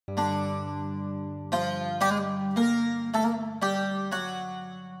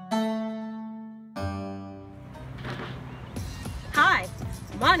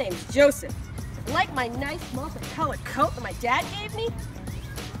My name's Joseph. Like my nice multicolored coat that my dad gave me?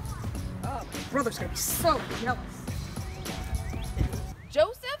 Oh, my brother's gonna be so jealous.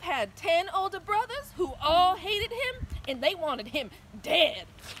 Joseph had 10 older brothers who all hated him and they wanted him dead.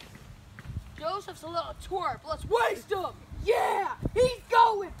 Joseph's a little twerp. Let's waste him. Yeah, he's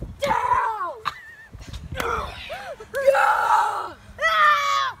going down. Yeah!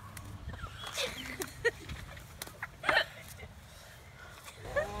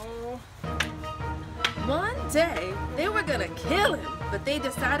 One day, they were gonna kill him, but they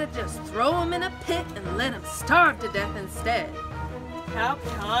decided to just throw him in a pit and let him starve to death instead. How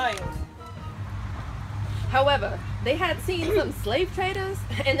kind. However, they had seen some slave traders,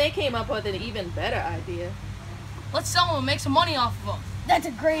 and they came up with an even better idea. Let's sell them and make some money off of them. That's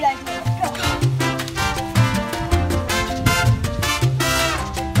a great idea. Let's go.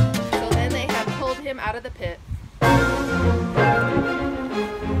 So then they had pulled him out of the pit.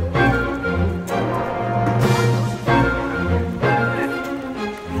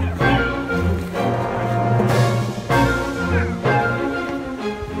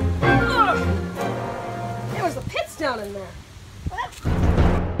 There was the pits down in there.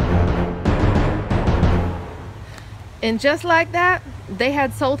 And just like that, they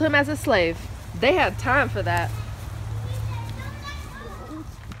had sold him as a slave. They had time for that.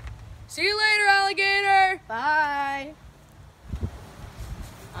 See you later, alligator. Bye.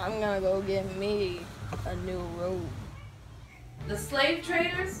 I'm gonna go get me a new robe. The slave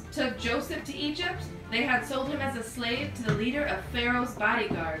traders took Joseph to Egypt. They had sold him as a slave to the leader of Pharaoh's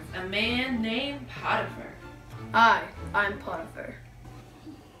bodyguards, a man named Potipher. Hi, I'm Potipher.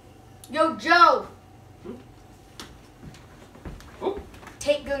 Yo, Joe!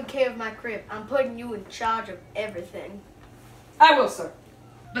 Take good care of my crib. I'm putting you in charge of everything. I will, sir.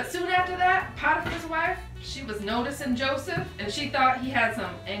 But soon after that, Potiphar's wife, she was noticing Joseph, and she thought he had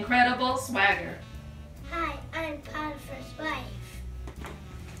some incredible swagger. Hi, I'm Potiphar's wife.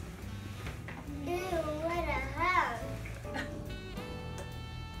 Ew, what a hug.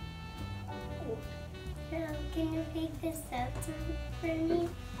 Hello, can you pick this up for me?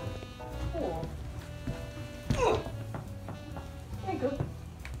 Oh. Oh. There you go.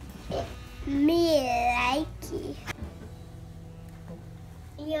 Me like it.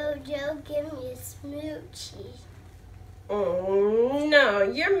 Yo, Joe, give me a smoochie. Oh, no,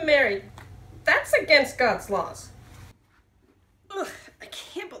 you're married. That's against God's laws. Ugh, I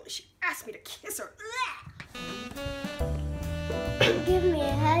can't believe she asked me to kiss her. Give me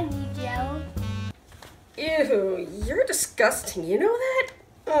a huggy, Joe. Ew, you're disgusting. You know that?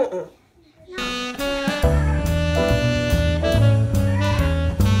 Uh-uh.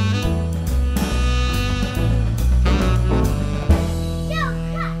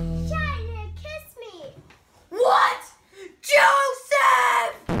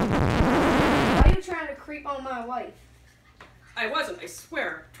 Creep on my wife. I wasn't, I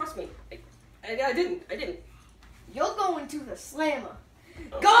swear. Trust me. I didn't. You're going to the slammer.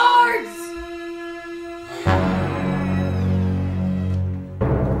 Guards!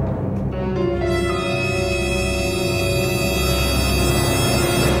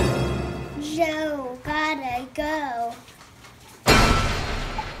 Joe, gotta go.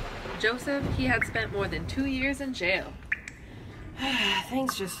 Joseph, he had spent more than 2 years in jail.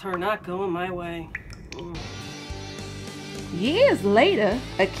 Things just are not going my way. Years later,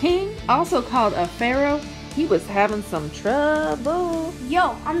 a king, also called a pharaoh, he was having some trouble.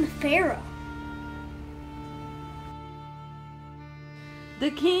 Yo, I'm the pharaoh. The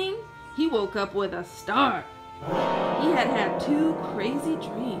king, he woke up with a start. He had had 2 crazy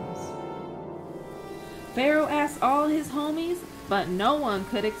dreams. Pharaoh asked all his homies, but no one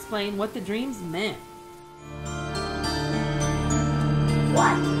could explain what the dreams meant.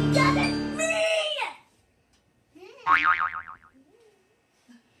 What does it mean?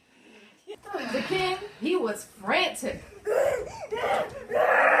 The king, he was frantic.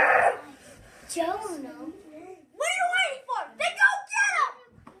 Joe, no. What are you waiting for? Then go get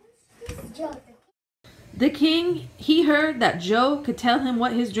him! Joe. The king, he heard that Joe could tell him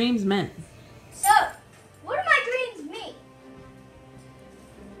what his dreams meant. So, what do my dreams mean?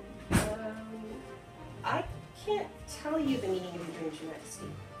 I can't tell you the meaning of your dreams, Your Majesty,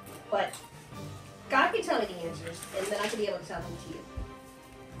 but God can tell me the answers, and then I can be able to tell them to you.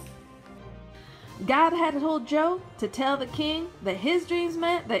 God had told Joe to tell the king that his dreams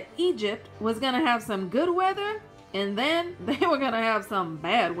meant that Egypt was going to have some good weather, and then they were going to have some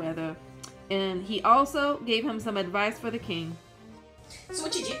bad weather. And he also gave him some advice for the king. So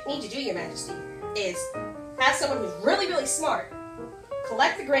what you need to do, Your Majesty, is have someone who's really, really smart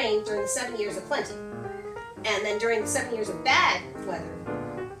collect the grain during the 7 years of plenty. And then during the 7 years of bad weather,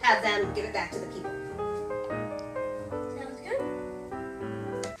 have them give it back to the people. Sounds good.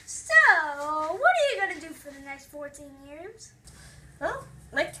 So, what are you gonna do for the next 14 years? Well,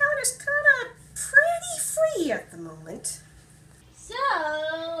 my calendar's kind of pretty free at the moment. So,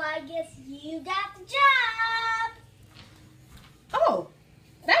 I guess you got the job. Oh,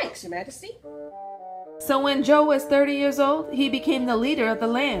 thanks, Your Majesty. So when Joe was 30 years old, he became the leader of the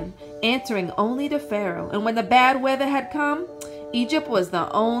land, answering only to Pharaoh. And when the bad weather had come, Egypt was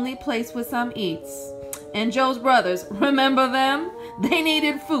the only place with some eats. And Joe's brothers, remember them? They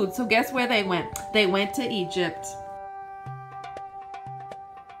needed food, so guess where they went? They went to Egypt.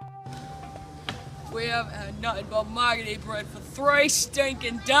 We haven't had nothing but margate bread for 3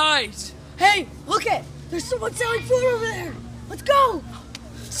 stinking days. Hey, look it! There's someone selling food over there! Let's go!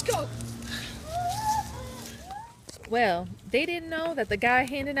 Let's go! Well, they didn't know that the guy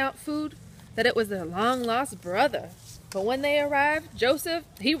handing out food, that it was their long-lost brother. But when they arrived, Joseph,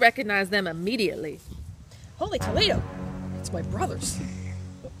 he recognized them immediately. Holy Toledo, it's my brothers.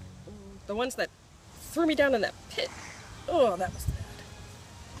 The ones that threw me down in that pit. Oh, that was bad.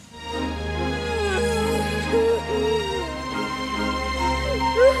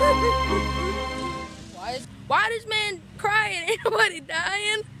 Why does man crying? Ain't nobody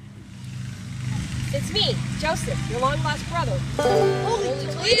dying? It's me, Joseph, your long-lost brother. Holy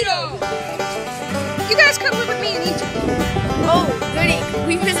Toledo! You guys come live with me in Egypt. Oh, goody. Can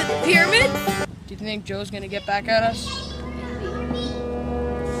we visit the pyramid? Do you think Joe's gonna get back at us?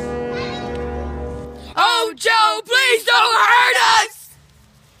 Oh, Joe, please don't hurt us!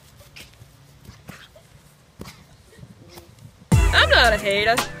 I'm not a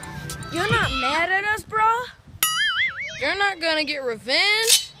hater. You're not mad at us, bro? You're not gonna get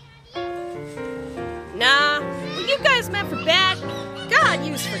revenge? Nah, what you guys meant for bad, God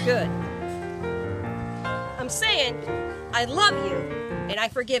used for good. I'm saying, I love you, and I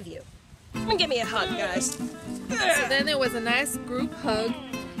forgive you. Come and give me a hug, guys. So then there was a nice group hug,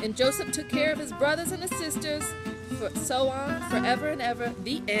 and Joseph took care of his brothers and his sisters, so on, forever and ever,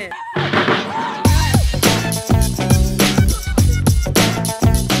 the end.